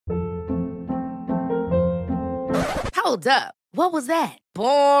Hold up. What was that?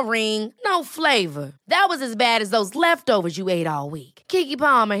 Boring. No flavor. That was as bad as those leftovers you ate all week. Keke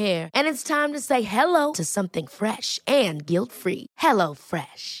Palmer here, and it's time to say hello to something fresh and guilt-free. Hello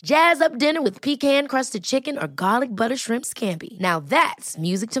Fresh. Jazz up dinner with pecan-crusted chicken or garlic butter shrimp scampi. Now that's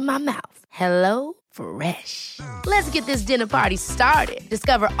music to my mouth. Hello Fresh. Let's get this dinner party started.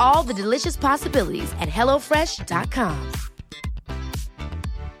 Discover all the delicious possibilities at hellofresh.com.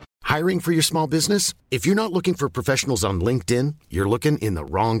 Hiring for your small business? If you're not looking for professionals on LinkedIn, you're looking in the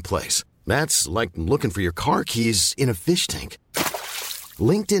wrong place. That's like looking for your car keys in a fish tank.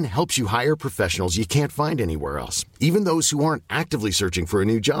 LinkedIn helps you hire professionals you can't find anywhere else, even those who aren't actively searching for a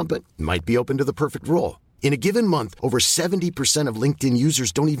new job but might be open to the perfect role. In a given month, over 70% of LinkedIn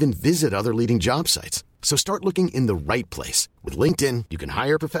users don't even visit other leading job sites. So start looking in the right place. With LinkedIn, you can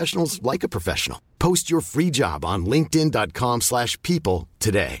hire professionals like a professional. Post your free job on linkedin.com/people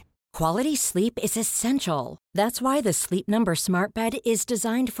today. Quality sleep is essential. That's why the Sleep Number Smart Bed is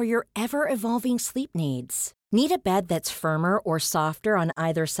designed for your ever-evolving sleep needs. Need a bed that's firmer or softer on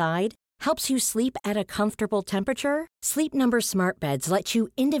either side? Helps you sleep at a comfortable temperature? Sleep Number Smart Beds let you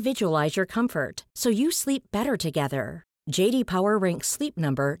individualize your comfort, so you sleep better together. J.D. Power ranks Sleep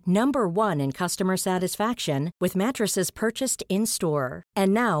Number number 1 in customer satisfaction with mattresses purchased in-store.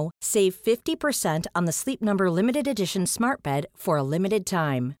 And now, save 50% on the Sleep Number Limited Edition Smart Bed for a limited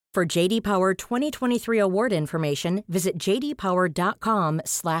time. For J.D. Power 2023 award information, visit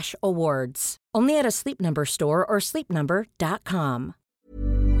jdpower.com/awards. Only at a Sleep Number store or sleepnumber.com.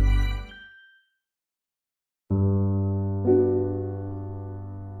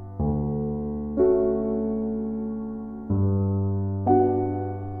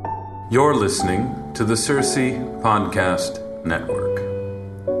 You're listening to the Circe Podcast Network.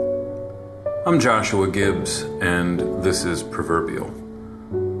 I'm Joshua Gibbs, and this is Proverbial,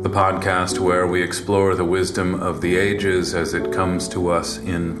 the podcast where we explore the wisdom of the ages as it comes to us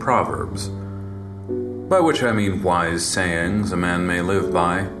in Proverbs, by which I mean wise sayings a man may live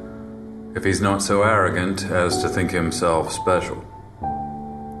by, if he's not so arrogant as to think himself special.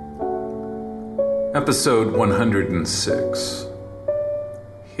 Episode 106.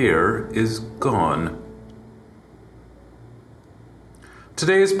 Here is gone.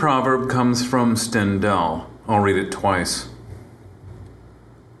 Today's proverb comes from Stendhal. I'll read it twice.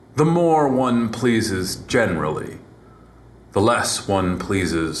 The more one pleases generally, the less one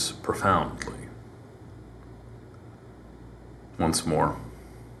pleases profoundly. Once more.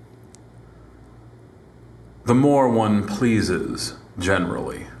 The more one pleases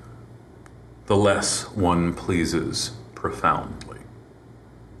generally, the less one pleases profoundly.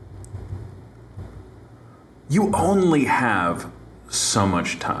 You only have so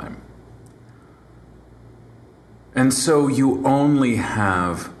much time. And so you only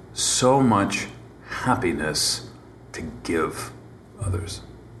have so much happiness to give others.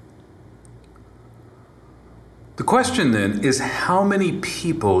 The question then is how many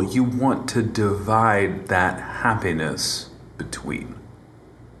people you want to divide that happiness between.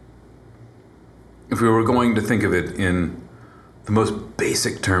 If we were going to think of it in the most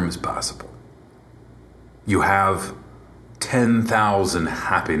basic terms possible, you have 10,000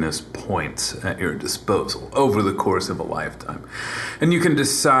 happiness points at your disposal over the course of a lifetime. And you can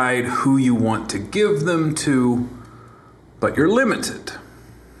decide who you want to give them to, but you're limited.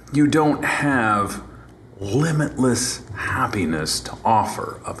 You don't have limitless happiness to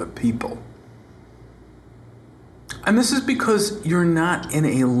offer other people. And this is because you're not in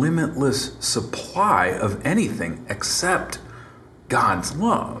a limitless supply of anything except God's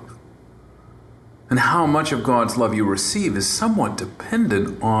love. And how much of God's love you receive is somewhat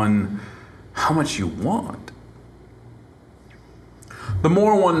dependent on how much you want. The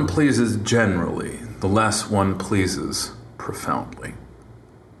more one pleases generally, the less one pleases profoundly.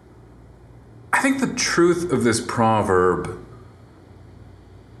 I think the truth of this proverb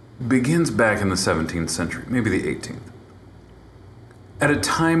begins back in the 17th century, maybe the 18th. At a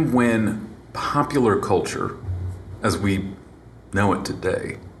time when popular culture, as we know it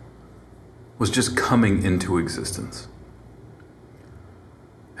today, was just coming into existence.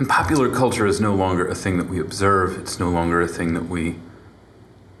 And popular culture is no longer a thing that we observe. It's no longer a thing that we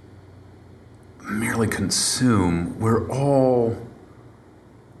merely consume. We're all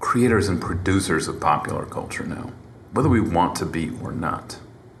creators and producers of popular culture now, whether we want to be or not.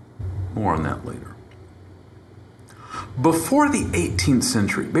 More on that later. Before the 18th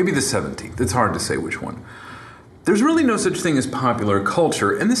century, maybe the 17th, it's hard to say which one, there's really no such thing as popular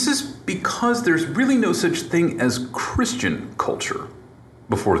culture, and this is because there's really no such thing as Christian culture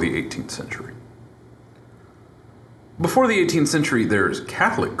before the 18th century. Before the 18th century, there's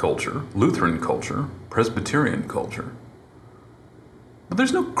Catholic culture, Lutheran culture, Presbyterian culture. But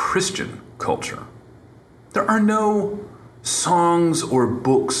there's no Christian culture. There are no songs or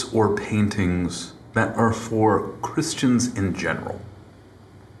books or paintings that are for Christians in general.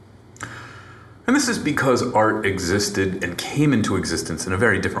 And this is because art existed and came into existence in a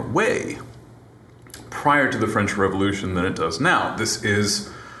very different way prior to the French Revolution than it does now. This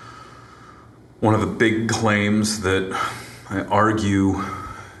is one of the big claims that I argue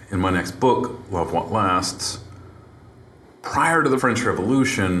in my next book, Love What Lasts. Prior to the French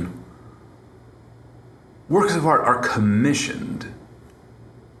Revolution, works of art are commissioned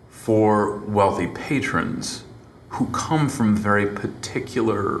for wealthy patrons who come from very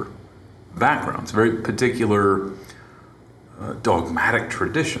particular backgrounds, very particular dogmatic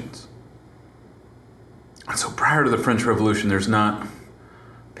traditions. And so prior to the French Revolution, there's not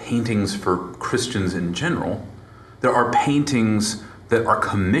paintings for Christians in general. There are paintings that are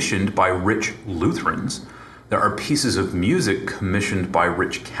commissioned by rich Lutherans. There are pieces of music commissioned by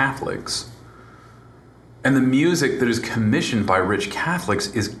rich Catholics. And the music that is commissioned by rich Catholics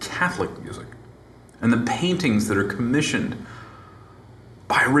is Catholic music. And the paintings that are commissioned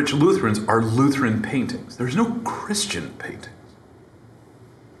by rich Lutherans are Lutheran paintings. There's no Christian paintings.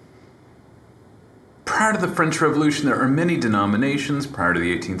 Prior to the French Revolution, there are many denominations prior to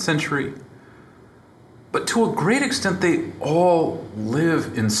the 18th century. But to a great extent, they all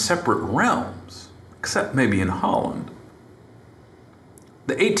live in separate realms, except maybe in Holland.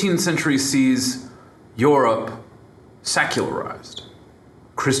 The 18th century sees Europe secularized.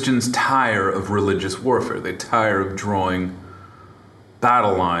 Christians tire of religious warfare. They tire of drawing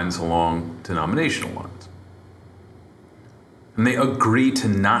battle lines along denominational lines. And they agree to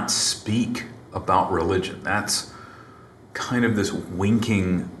not speak about religion. That's kind of this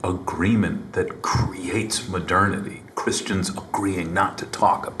winking agreement that creates modernity. Christians agreeing not to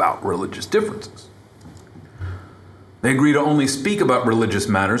talk about religious differences. They agree to only speak about religious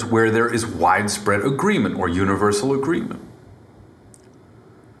matters where there is widespread agreement or universal agreement.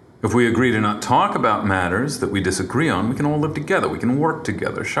 If we agree to not talk about matters that we disagree on, we can all live together. We can work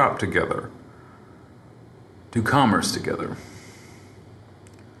together, shop together, do commerce together.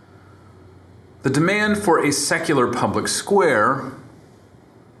 The demand for a secular public square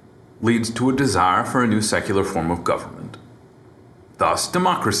leads to a desire for a new secular form of government. Thus,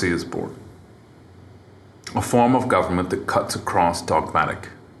 democracy is born. A form of government that cuts across dogmatic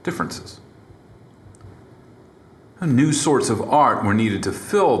differences. New sorts of art were needed to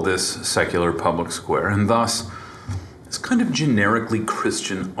fill this secular public square, and thus this kind of generically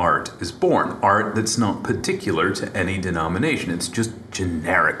Christian art is born. Art that's not particular to any denomination. It's just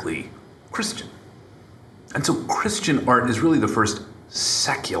generically Christian. And so Christian art is really the first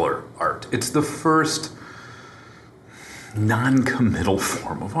secular art. It's the first non-committal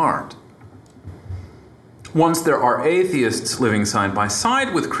form of art. Once there are atheists living side by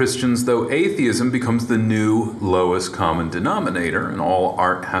side with Christians, though, atheism becomes the new lowest common denominator, and all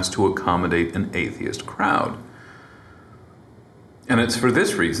art has to accommodate an atheist crowd. And it's for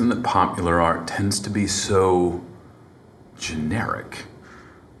this reason that popular art tends to be so generic.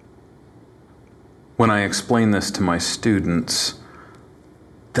 When I explain this to my students,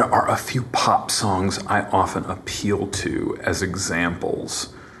 there are a few pop songs I often appeal to as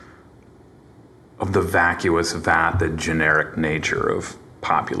examples of the vacuous, vapid, generic nature of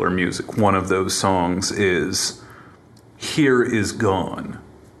popular music. One of those songs is Here Is Gone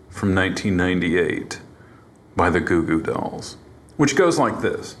from 1998 by the Goo Goo Dolls, which goes like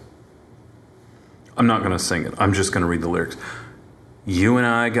this. I'm not going to sing it. I'm just going to read the lyrics. You and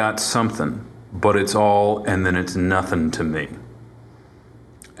I got something, but it's all and then it's nothing to me.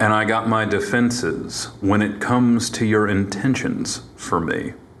 And I got my defenses when it comes to your intentions for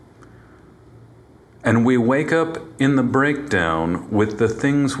me. And we wake up in the breakdown with the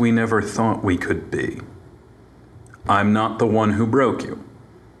things we never thought we could be. I'm not the one who broke you.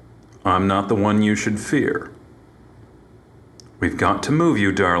 I'm not the one you should fear. We've got to move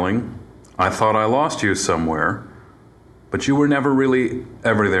you, darling. I thought I lost you somewhere, but you were never really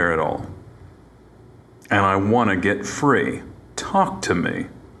ever there at all. And I want to get free. Talk to me.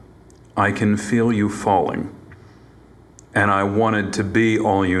 I can feel you falling. And I wanted to be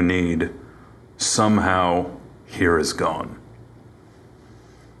all you need. Somehow, here is gone.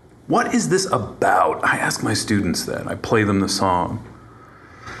 What is this about? I ask my students that. I play them the song.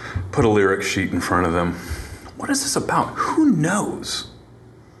 Put a lyric sheet in front of them. What is this about? Who knows?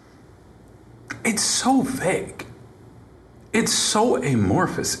 It's so vague. It's so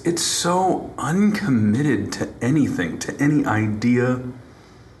amorphous. It's so uncommitted to anything, to any idea.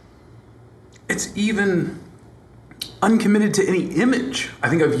 It's even uncommitted to any image. I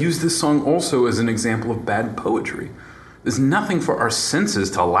think I've used this song also as an example of bad poetry. There's nothing for our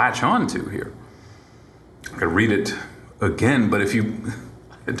senses to latch onto here. I could read it again, but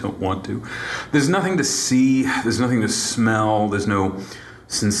I don't want to. There's nothing to see, there's nothing to smell, there's no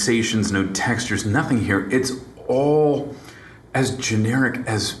sensations, no textures, nothing here. It's all as generic,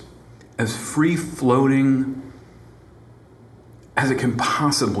 as free-floating as it can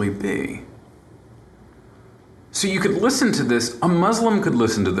possibly be. So you could listen to this, a Muslim could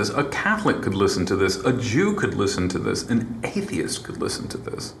listen to this, a Catholic could listen to this, a Jew could listen to this, an atheist could listen to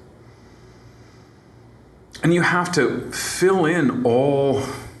this. And you have to fill in all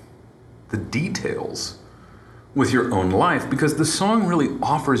the details with your own life, because the song really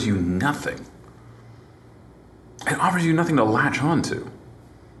offers you nothing. It offers you nothing to latch onto.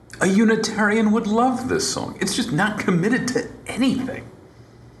 A Unitarian would love this song. It's just not committed to anything.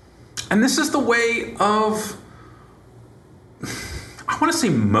 And this is the way of, I want to say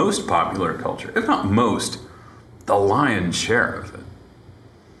most popular culture, if not most, the lion's share of it.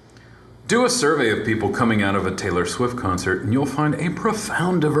 Do a survey of people coming out of a Taylor Swift concert, and you'll find a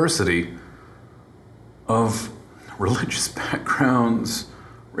profound diversity of religious backgrounds,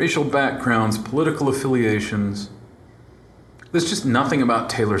 racial backgrounds, political affiliations. There's just nothing about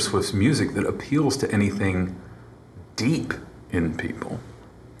Taylor Swift's music that appeals to anything deep in people.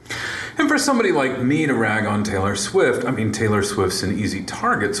 And for somebody like me to rag on Taylor Swift, I mean, Taylor Swift's an easy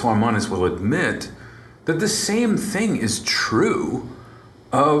target, so I might as well admit that the same thing is true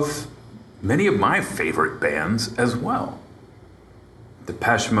of many of my favorite bands as well.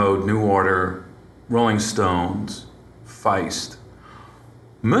 Depeche Mode, New Order, Rolling Stones, Feist.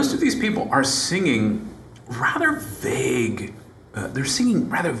 Most of these people are singing rather vague,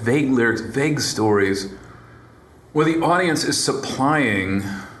 lyrics, vague stories, where the audience is supplying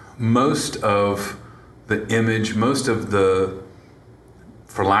most of the image, most of the,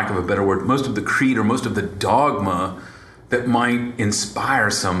 for lack of a better word, most of the creed or most of the dogma that might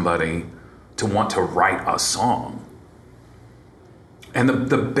inspire somebody to want to write a song. And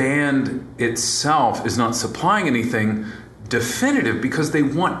the band itself is not supplying anything definitive because they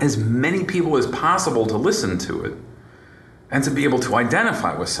want as many people as possible to listen to it and to be able to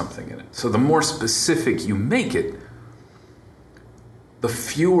identify with something in it. So the more specific you make it, the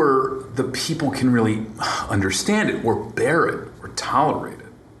fewer the people can really understand it or bear it or tolerate it.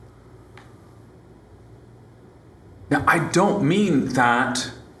 Now, I don't mean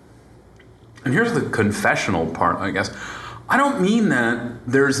that, and here's the confessional part, I guess. I don't mean that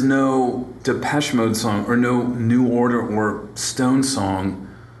there's no Depeche Mode song or no New Order or Stone song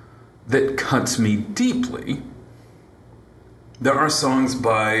that cuts me deeply. There are songs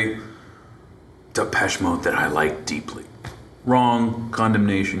by Depeche Mode that I like deeply. Wrong,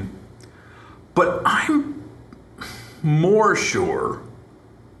 Condemnation. But I'm more sure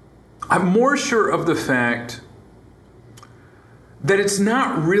of the fact that it's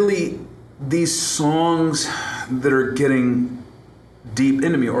not really these songs that are getting deep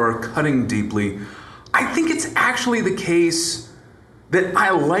into me or are cutting deeply. I think it's actually the case that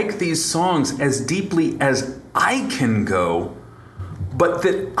I like these songs as deeply as I can go, but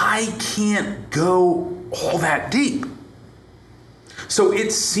that I can't go all that deep. So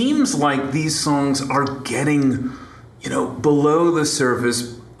it seems like these songs are getting, below the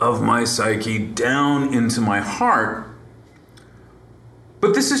surface of my psyche, down into my heart.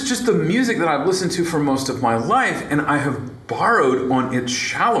 But this is just the music that I've listened to for most of my life, and I have borrowed on its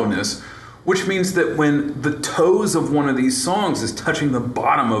shallowness, which means that when the toes of one of these songs is touching the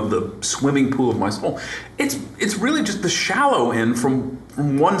bottom of the swimming pool of my soul, it's really just the shallow end from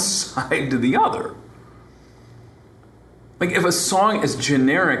one side to the other. Like if a song as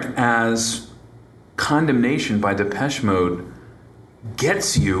generic as Condemnation by Depeche Mode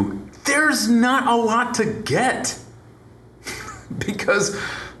gets you, there's not a lot to get. Because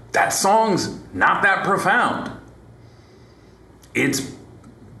that song's not that profound. It's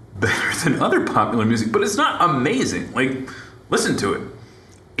better than other popular music, but it's not amazing. Like, listen to it.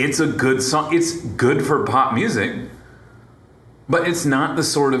 It's a good song. It's good for pop music, but it's not the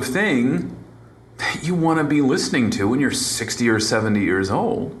sort of thing that you want to be listening to when you're 60 or 70 years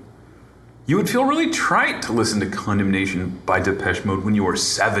old. You would feel really trite to listen to Condemnation by Depeche Mode when you were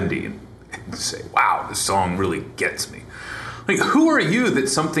 70 and say, wow, this song really gets me. Like, who are you that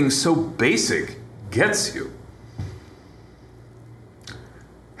something so basic gets you?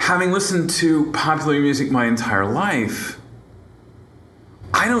 Having listened to popular music my entire life,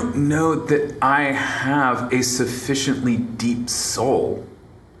 I don't know that I have a sufficiently deep soul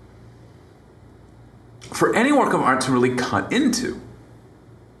for any work of art to really cut into.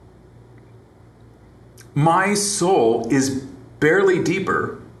 my soul is barely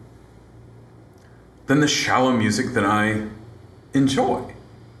deeper than the shallow music that I enjoy.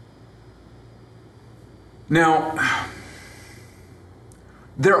 Now,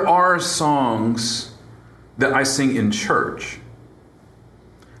 there are songs that I sing in church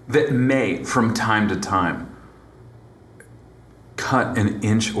that may, from time to time, cut an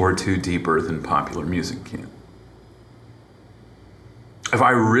inch or two deeper than popular music can. If I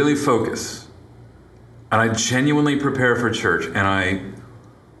really focus and I genuinely prepare for church and I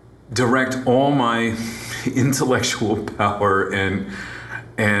direct all my intellectual power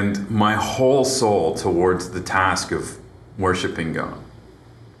and my whole soul towards the task of worshiping God,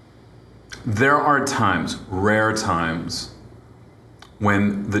 there are times, rare times,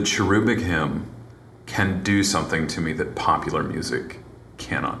 when the cherubic hymn can do something to me that popular music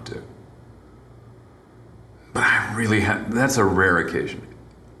cannot do. But that's a rare occasion.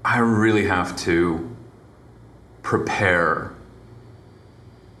 I really have to prepare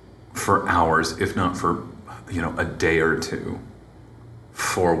for hours, if not for, a day or two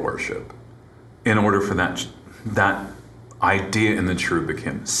for worship in order for that idea in the cherubic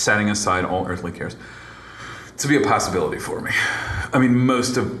hymn, setting aside all earthly cares, to be a possibility for me. I mean,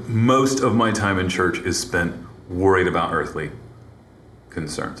 most of my time in church is spent worried about earthly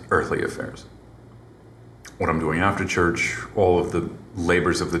concerns, earthly affairs. What I'm doing after church, all of the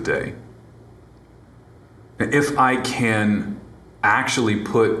labors of the day. If I can actually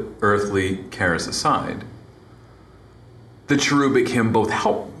put earthly cares aside, the cherubic hymn both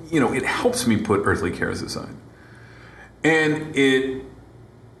it helps me put earthly cares aside. And it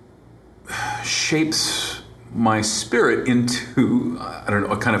shapes my spirit into,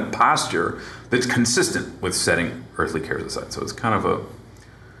 a kind of posture that's consistent with setting earthly cares aside. So it's kind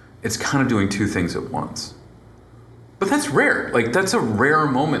of doing two things at once. But that's rare. Like, that's a rare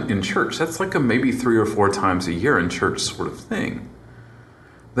moment in church. That's like a maybe 3 or 4 times a year in church sort of thing,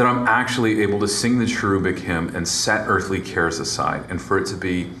 that I'm actually able to sing the cherubic hymn and set earthly cares aside, and for it to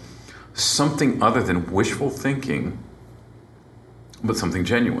be something other than wishful thinking, but something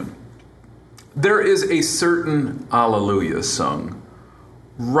genuine. There is a certain Alleluia sung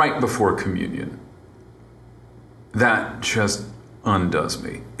right before communion that just undoes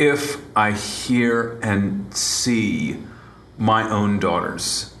me. If I hear and see my own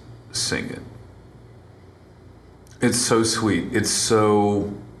daughters sing it, it's so sweet. It's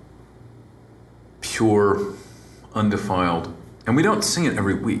so pure, undefiled. And we don't sing it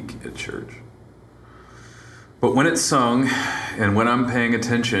every week at church. But when it's sung and when I'm paying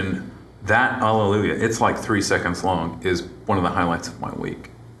attention, that Alleluia, it's like 3 seconds long, is one of the highlights of my week.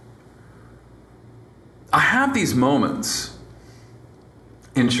 I have these moments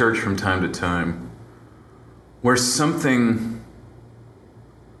in church from time to time where some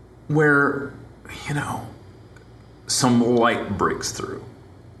light breaks through.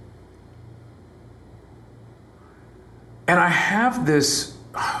 And I have this,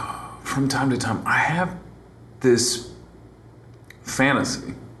 from time to time, I have this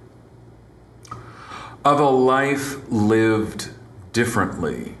fantasy of a life lived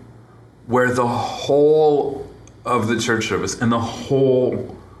differently, where the whole of the church service and the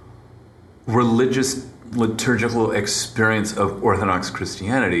whole religious liturgical experience of Orthodox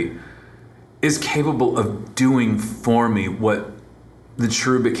Christianity is capable of doing for me what the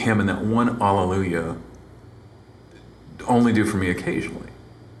cherubic hymn and that one Alleluia only do for me occasionally.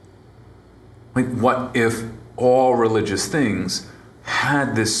 Like, what if all religious things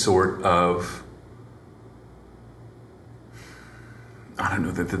had this sort of,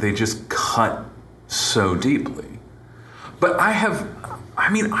 that they just cut so deeply. But I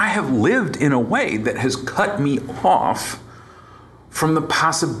have lived in a way that has cut me off from the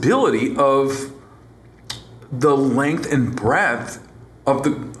possibility of the length and breadth of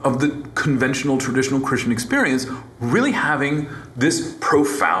the conventional, traditional Christian experience really having this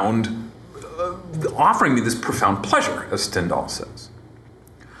profound, offering me this profound pleasure, as Stendhal says.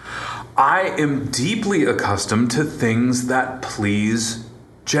 I am deeply accustomed to things that please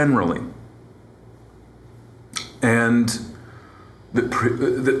generally, and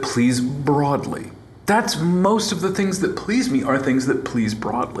that please broadly. That's most of the things that please me are things that please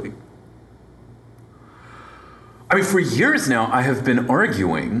broadly. I mean, for years now, I have been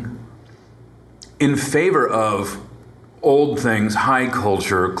arguing in favor of old things, high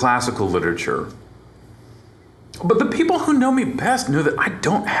culture, classical literature. But the people who know me best know that I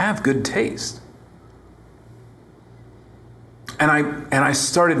don't have good taste. And I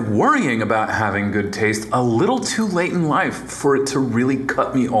started worrying about having good taste a little too late in life for it to really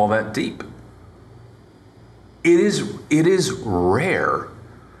cut me all that deep. It is rare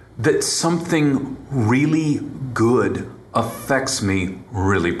that something really good affects me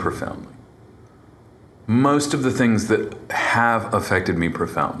really profoundly. Most of the things that have affected me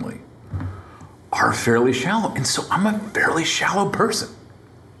profoundly are fairly shallow, and so I'm a fairly shallow person.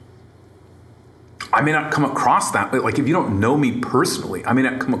 I may not come across that way. Like, if you don't know me personally, I may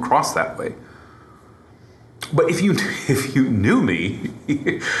not come across that way. But if you knew me,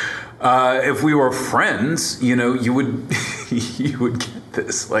 if we were friends, you know, you would get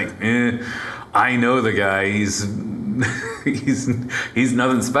this. Like, I know the guy. He's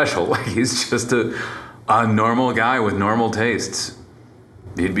nothing special. Like, he's just a normal guy with normal tastes.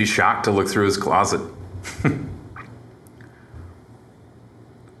 You'd be shocked to look through his closet.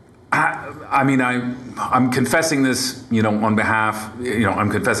 I'm confessing this, you know, on behalf, you know, I'm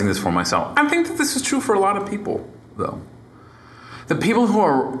confessing this for myself. I think that this is true for a lot of people, though. The people who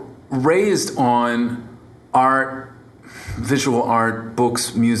are raised on art, visual art,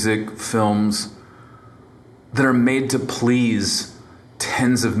 books, music, films, that are made to please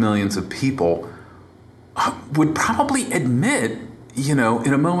tens of millions of people would probably admit, you know,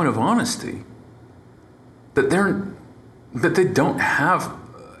 in a moment of honesty, that they don't have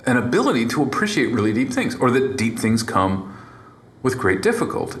an ability to appreciate really deep things, or that deep things come with great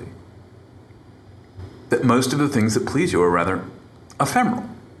difficulty. That most of the things that please you are rather ephemeral.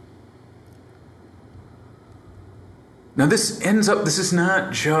 Now this is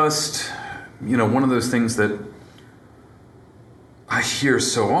not just, you know, one of those things that I hear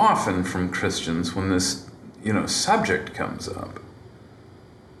so often from Christians when this, you know, subject comes up.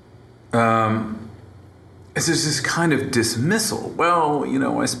 It's just this kind of dismissal. Well, you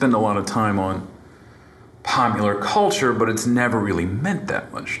know, I spend a lot of time on popular culture, but it's never really meant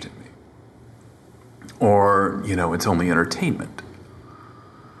that much to me. Or, you know, it's only entertainment.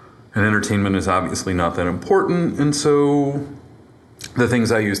 And entertainment is obviously not that important, and so the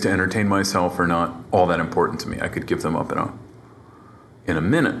things I use to entertain myself are not all that important to me. I could give them up in a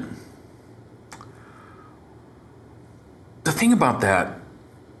minute. The thing about that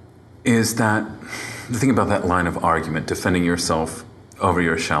line of argument, defending yourself over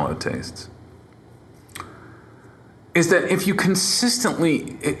your shallow tastes, is that if you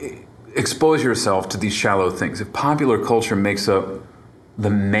consistently expose yourself to these shallow things, if popular culture makes up the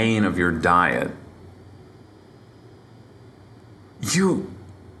main of your diet, you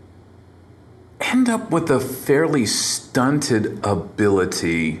end up with a fairly stunted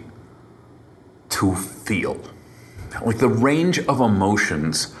ability to feel. Like, the range of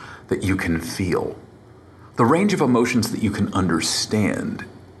emotions that you can feel, the range of emotions that you can understand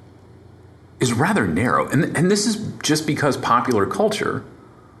is rather narrow. And this is just because popular culture,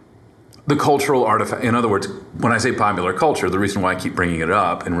 the cultural artifact, in other words, when I say popular culture, the reason why I keep bringing it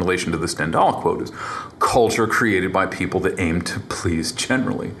up in relation to the Stendhal quote is culture created by people that aim to please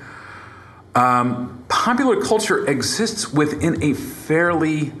generally. Popular culture exists within a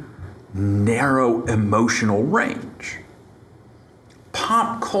fairly narrow emotional range.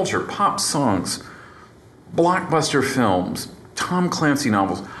 Pop culture, pop songs, blockbuster films, Tom Clancy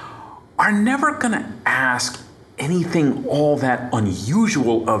novels are never going to ask anything all that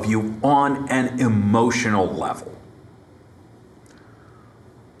unusual of you on an emotional level.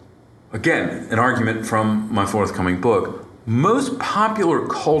 Again, an argument from my forthcoming book. Most popular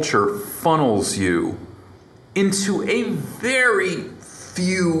culture funnels you into a very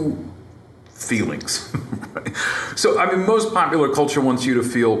few feelings. Right? So, I mean, most popular culture wants you to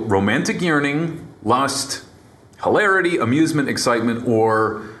feel romantic yearning, lust, hilarity, amusement, excitement,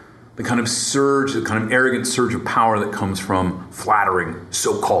 or the kind of surge, the kind of arrogant surge of power that comes from flattering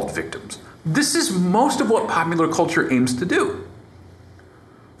so-called victims. This is most of what popular culture aims to do.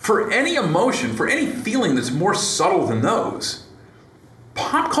 For any emotion, for any feeling that's more subtle than those,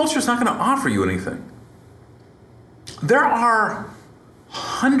 pop culture is not going to offer you anything. There are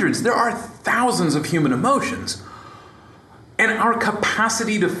hundreds, there are thousands of human emotions. And our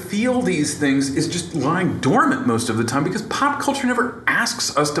capacity to feel these things is just lying dormant most of the time because pop culture never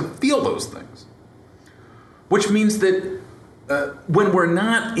asks us to feel those things. Which means that when we're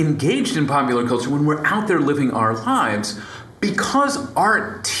not engaged in popular culture, when we're out there living our lives, because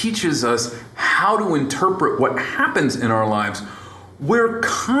art teaches us how to interpret what happens in our lives, we're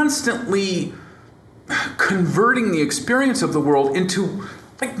constantly converting the experience of the world into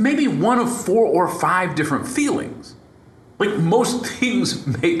like maybe one of 4 or 5 different feelings. Like, most things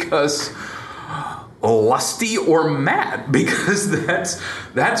make us lusty or mad because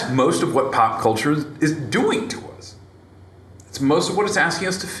that's most of what pop culture is doing to us. It's most of what it's asking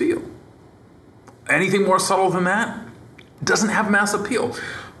us to feel. Anything more subtle than that doesn't have mass appeal.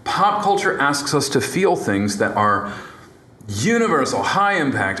 Pop culture asks us to feel things that are universal, high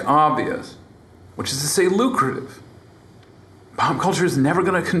impact, obvious, which is to say lucrative. Pop culture is never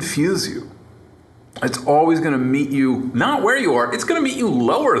going to confuse you. It's always going to meet you not where you are, it's going to meet you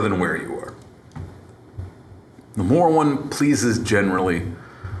lower than where you are. The more one pleases generally,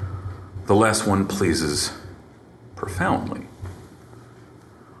 the less one pleases profoundly.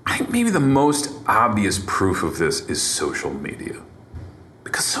 I think maybe the most obvious proof of this is social media.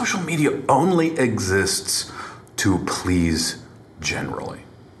 Because social media only exists to please generally.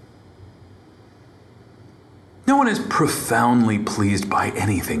 No one is profoundly pleased by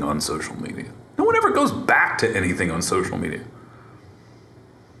anything on social media. No one ever goes back to anything on social media.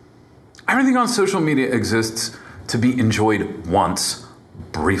 Everything on social media exists to be enjoyed once,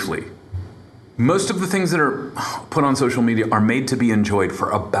 briefly. Most of the things that are put on social media are made to be enjoyed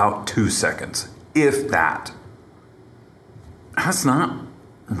for about 2 seconds, if that. That's not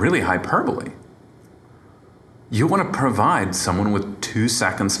really hyperbole. You want to provide someone with 2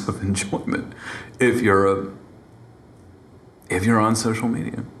 seconds of enjoyment if you're on social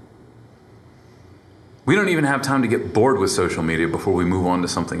media. We don't even have time to get bored with social media before we move on to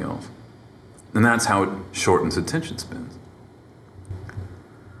something else. And that's how it shortens attention spans.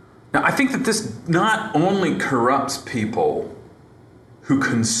 Now, I think that this not only corrupts people who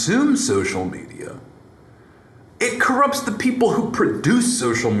consume social media, it corrupts the people who produce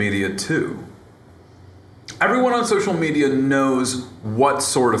social media too. Everyone on social media knows what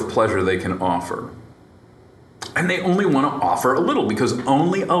sort of pleasure they can offer. And they only want to offer a little, because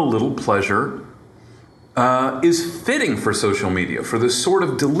only a little pleasure is fitting for social media. For the sort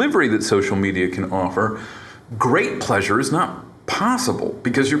of delivery that social media can offer, great pleasure is not possible,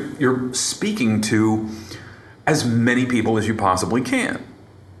 because you're speaking to as many people as you possibly can.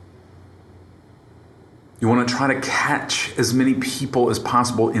 You want to try to catch as many people as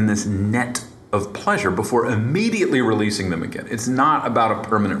possible in this net of pleasure before immediately releasing them again. It's not about a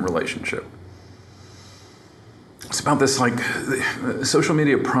permanent relationship. It's about this, like, social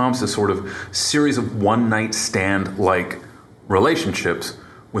media prompts a sort of series of one-night stand-like relationships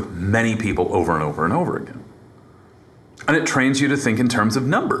with many people over and over and over again. And it trains you to think in terms of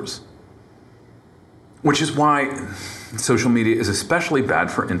numbers, which is why social media is especially bad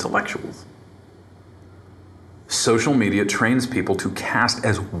for intellectuals. Social media trains people to cast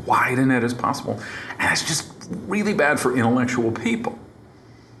as wide a net as possible, and it's just really bad for intellectual people.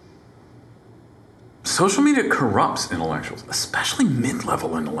 Social media corrupts intellectuals, especially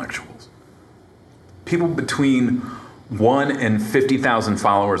mid-level intellectuals. People between 1 and 50,000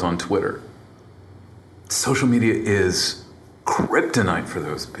 followers on Twitter. Social media is kryptonite for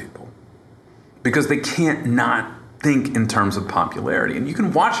those people because they can't not think in terms of popularity. And you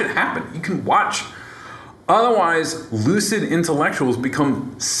can watch it happen. You can watch otherwise lucid intellectuals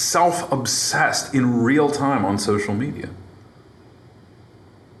become self-obsessed in real time on social media.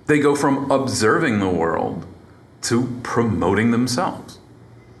 They go from observing the world to promoting themselves.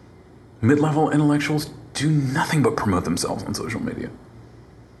 Mid-level intellectuals do nothing but promote themselves on social media.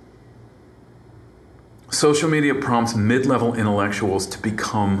 Social media prompts mid-level intellectuals to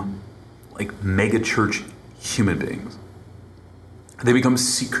become like megachurch human beings. They become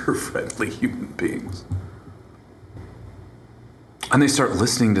seeker-friendly human beings. And they start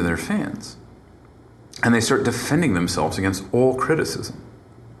listening to their fans. And they start defending themselves against all criticism.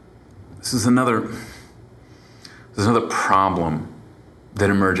 This is another problem that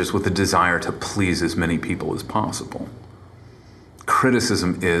emerges with the desire to please as many people as possible.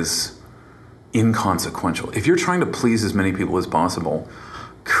 Criticism is inconsequential. If you're trying to please as many people as possible,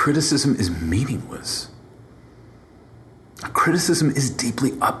 criticism is meaningless. Criticism is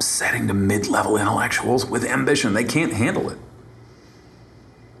deeply upsetting to mid-level intellectuals with ambition. They can't handle it.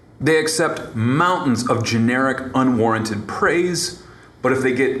 They accept mountains of generic, unwarranted praise, but if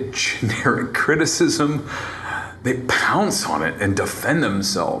they get generic criticism, they pounce on it and defend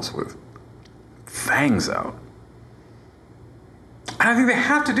themselves with fangs out. And I think they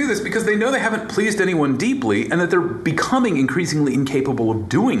have to do this because they know they haven't pleased anyone deeply and that they're becoming increasingly incapable of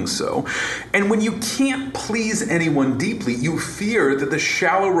doing so. And when you can't please anyone deeply, you fear that the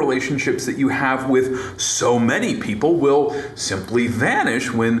shallow relationships that you have with so many people will simply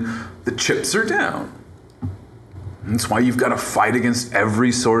vanish when the chips are down. And that's why you've got to fight against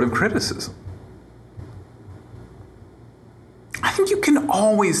every sort of criticism. I think you can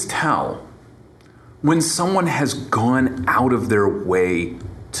always tell when someone has gone out of their way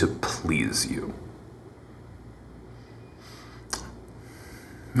to please you.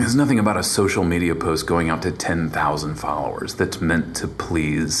 There's nothing about a social media post going out to 10,000 followers that's meant to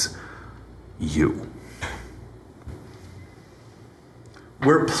please you.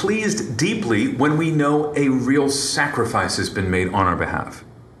 We're pleased deeply when we know a real sacrifice has been made on our behalf.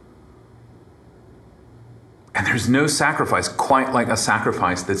 And there's no sacrifice quite like a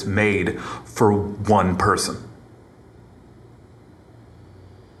sacrifice that's made for one person.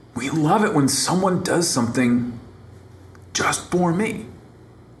 We love it when someone does something just for me,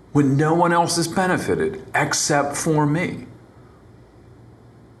 when no one else is benefited except for me.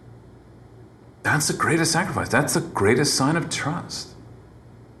 That's the greatest sacrifice. That's the greatest sign of trust.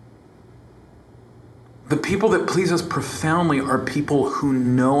 The people that please us profoundly are people who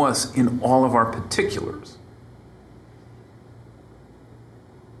know us in all of our particulars.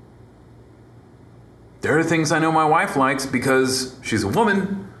 There are things I know my wife likes because she's a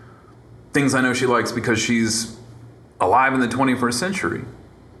woman, things I know she likes because she's alive in the 21st century.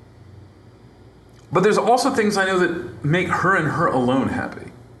 But there's also things I know that make her and her alone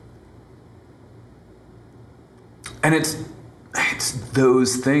happy. And it's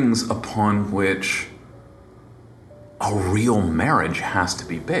those things upon which a real marriage has to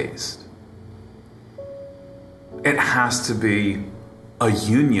be based. It has to be a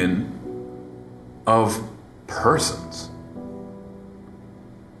union of persons.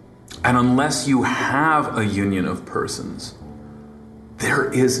 And unless you have a union of persons,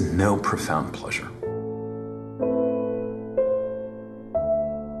 there is no profound pleasure.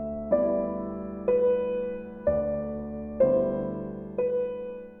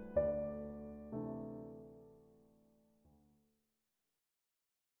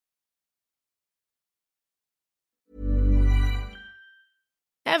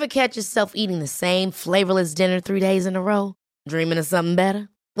 Ever catch yourself eating the same flavorless dinner 3 days in a row? Dreaming of something better?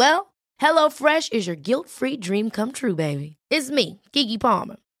 Well, HelloFresh is your guilt-free dream come true, baby. It's me, Keke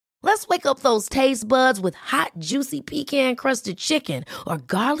Palmer. Let's wake up those taste buds with hot, juicy pecan-crusted chicken or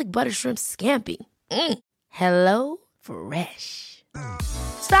garlic butter shrimp scampi. Hello Fresh.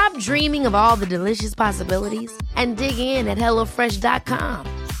 Stop dreaming of all the delicious possibilities and dig in at HelloFresh.com.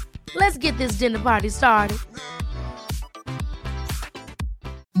 Let's get this dinner party started.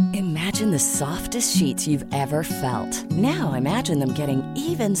 Imagine the softest sheets you've ever felt. Now imagine them getting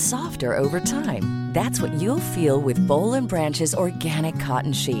even softer over time. That's what you'll feel with Boll & Branch's organic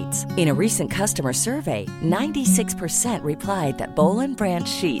cotton sheets. In a recent customer survey, 96% replied that Boll & Branch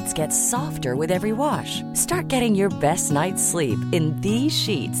sheets get softer with every wash. Start getting your best night's sleep in these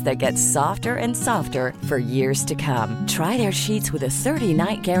sheets that get softer and softer for years to come. Try their sheets with a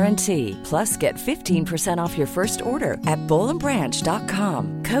 30-night guarantee. Plus, get 15% off your first order at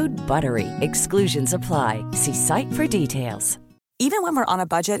bollandbranch.com. Code BUTTERY. Exclusions apply. See site for details. Even when we're on a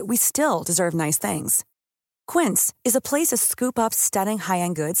budget, we still deserve nice things. Quince is a place to scoop up stunning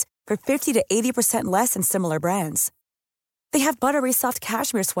high-end goods for 50 to 80% less than similar brands. They have buttery soft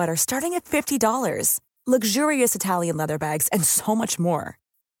cashmere sweaters starting at $50, luxurious Italian leather bags, and so much more.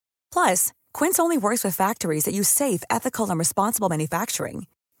 Plus, Quince only works with factories that use safe, ethical, and responsible manufacturing.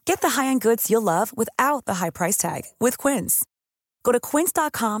 Get the high-end goods you'll love without the high price tag with Quince. Go to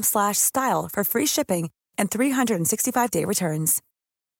quince.com/style for free shipping and 365-day returns.